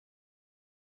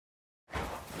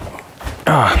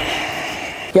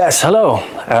Yes, hello.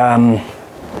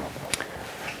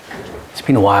 It's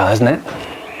been a while, hasn't it?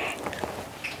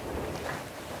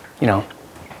 You know,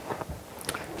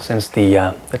 since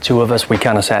the two of us, we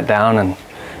kind of sat down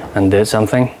and did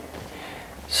something.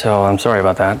 So I'm sorry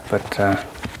about that, but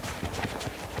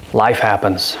life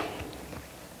happens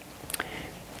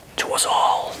to us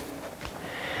all.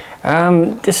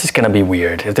 This is gonna be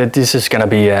weird. This is gonna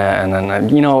be,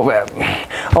 you know,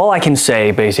 all I can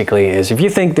say basically is if you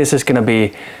think this is gonna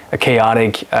be a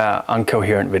chaotic,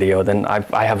 uncoherent video, then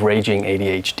I have raging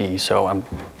ADHD, so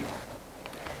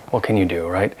what can you do,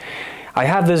 right? I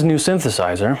have this new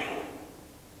synthesizer.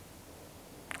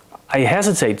 I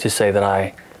hesitate to say that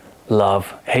I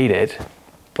hate it,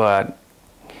 but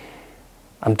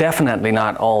I'm definitely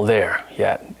not all there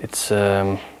yet. It's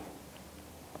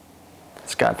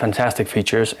got fantastic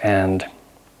features and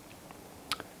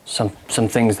some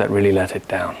things that really let it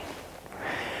down.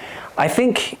 I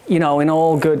think, you know, in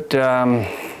all good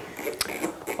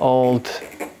old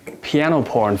piano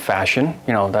porn fashion,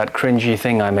 you know, that cringy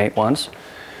thing I made once,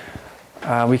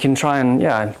 we can try and,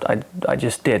 yeah, I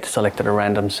just selected a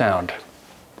random sound.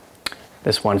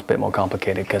 This one's a bit more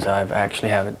complicated because I actually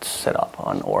have it set up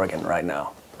on organ right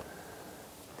now.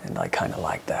 And I kind of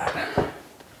like that.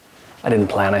 I didn't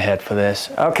plan ahead for this.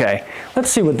 Okay,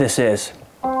 let's see what this is.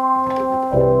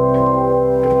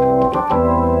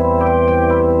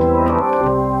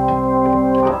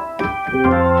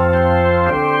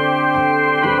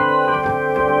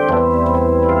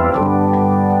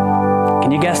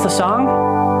 Can you guess the song?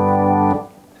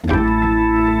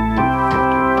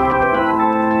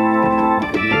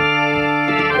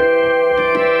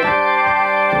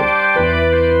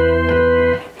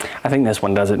 I think this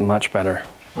one does it much better.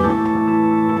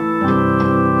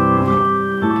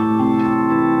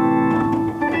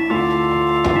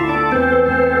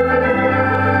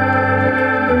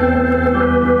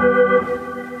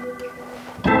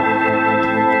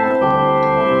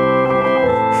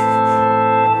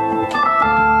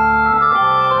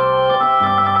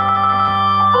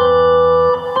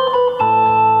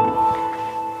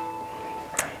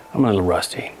 I'm a little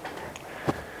rusty.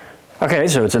 Okay,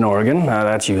 so it's an organ,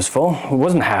 that's useful. It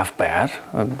wasn't half bad.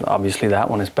 Obviously that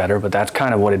one is better, but that's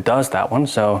kind of what it does, that one,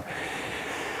 so.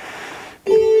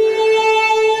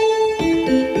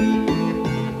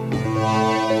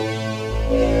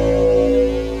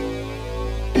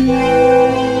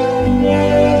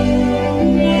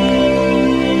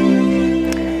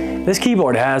 This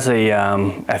keyboard has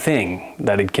a thing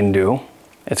that it can do.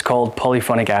 It's called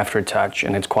polyphonic aftertouch,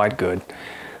 and it's quite good.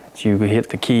 So you hit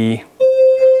the key,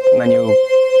 and then you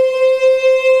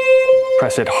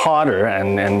press it harder,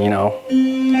 and you know,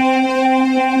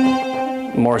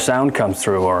 more sound comes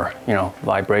through, or you know,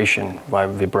 vibration,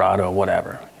 vibrato,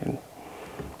 whatever. You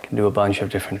can do a bunch of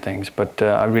different things, but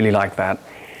I really like that.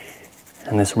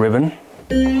 And this ribbon,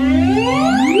 it's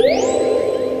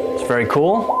very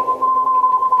cool.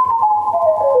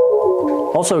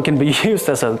 Also, it can be used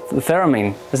as a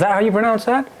theremin. Is that how you pronounce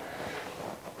that?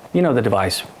 You know the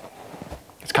device.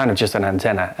 It's kind of just an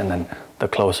antenna, and then the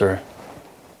closer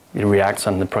it reacts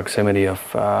on the proximity of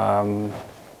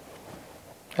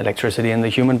electricity in the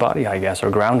human body, I guess, or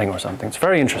grounding or something. It's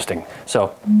very interesting.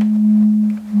 So,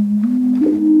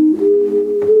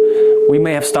 we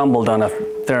may have stumbled on a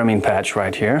theremin patch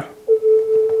right here.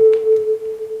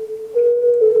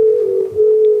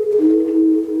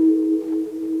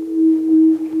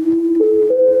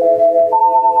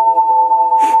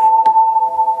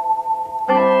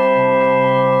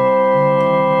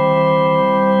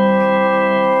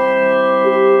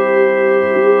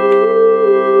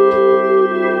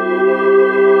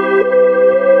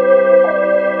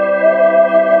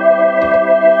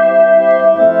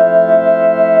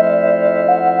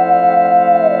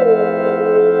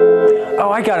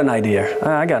 I got an idea.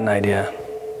 I got an idea.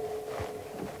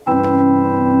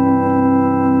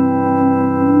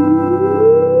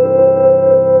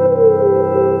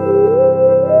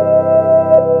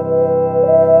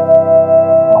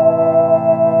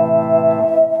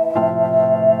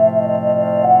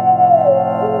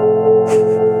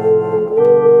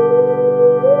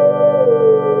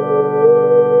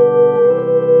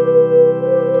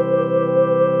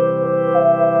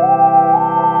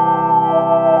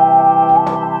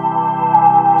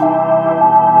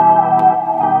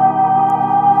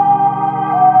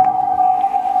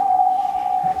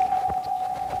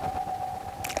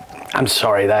 I'm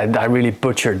sorry, I really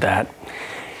butchered that.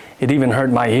 It even hurt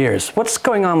my ears. What's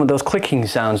going on with those clicking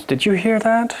sounds? Did you hear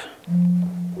that?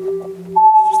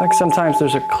 It's like sometimes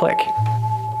there's a click.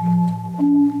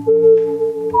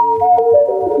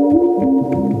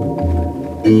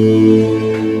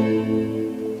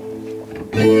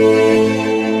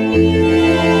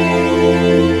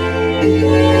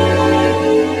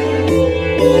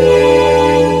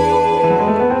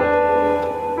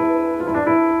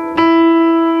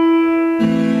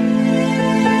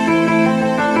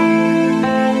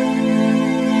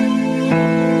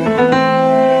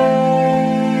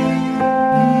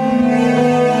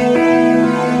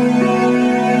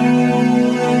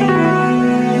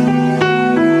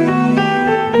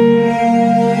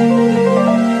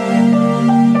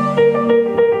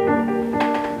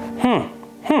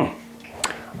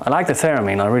 like the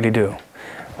theremin, I really do.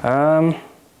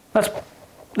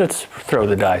 Let's throw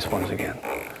the dice once again.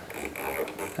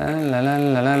 La la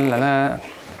la la la la.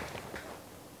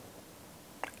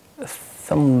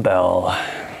 Thumb bell.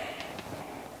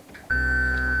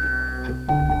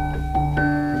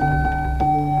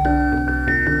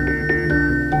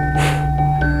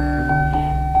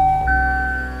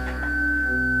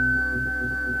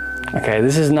 Okay,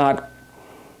 this is not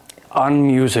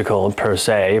unmusical per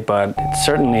se, but it's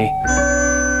certainly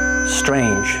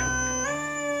strange.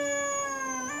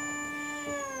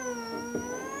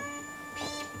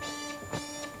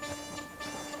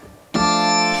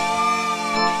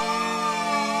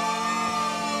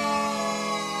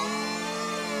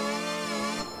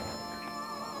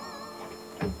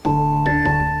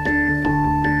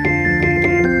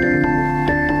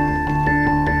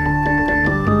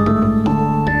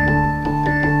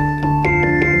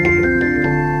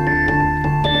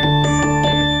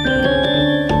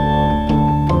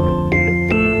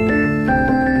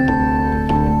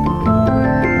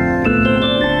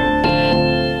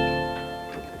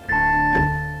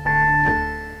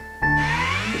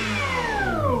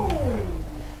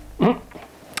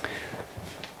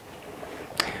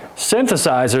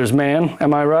 Synthesizers, man,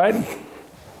 am I right?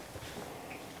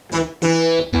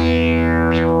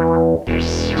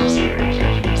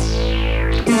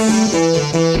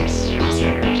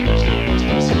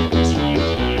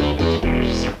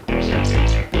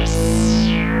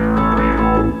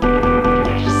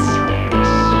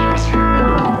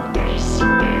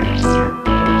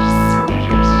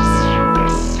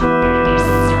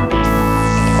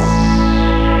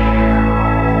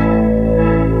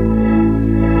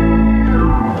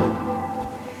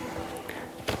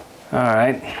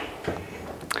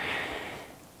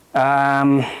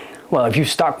 Well, if you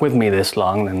stuck with me this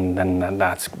long, then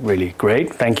that's really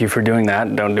great. Thank you for doing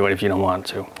that. Don't do it if you don't want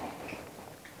to.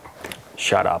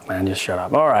 Shut up, man. Just shut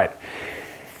up. All right.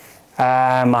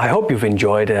 I hope you've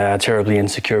enjoyed a terribly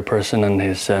insecure person and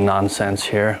his nonsense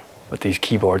here with these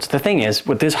keyboards. The thing is,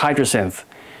 with this Hydrasynth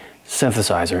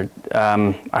synthesizer,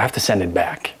 I have to send it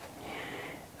back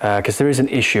because there is an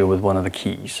issue with one of the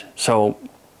keys. So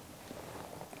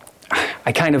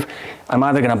I'm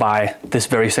either going to buy this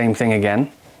very same thing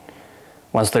again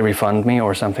once they refund me,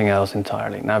 or something else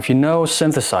entirely. Now, if you know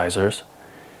synthesizers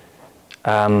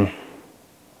and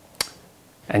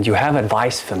you have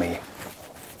advice for me,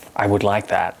 I would like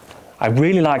that. I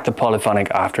really like the polyphonic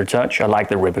aftertouch. I like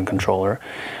the ribbon controller.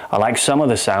 I like some of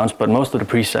the sounds, but most of the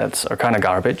presets are kind of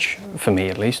garbage, for me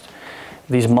at least.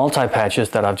 These multi-patches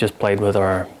that I've just played with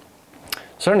are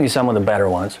certainly some of the better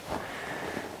ones,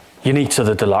 unique to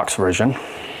the deluxe version.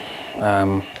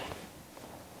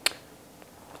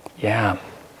 Yeah,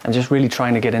 I'm just really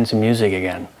trying to get into music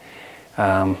again.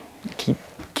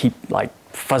 Keep like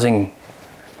fuzzing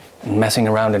and messing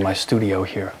around in my studio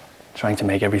here, trying to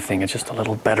make everything just a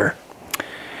little better.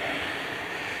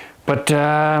 But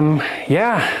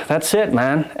yeah, that's it,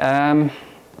 man.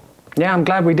 Yeah, I'm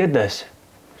glad we did this.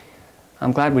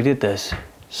 I'm glad we did this.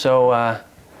 So I'll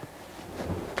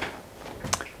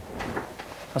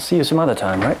see you some other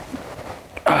time, right?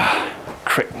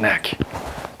 Crick neck.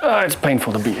 It's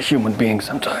painful to be a human being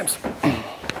sometimes.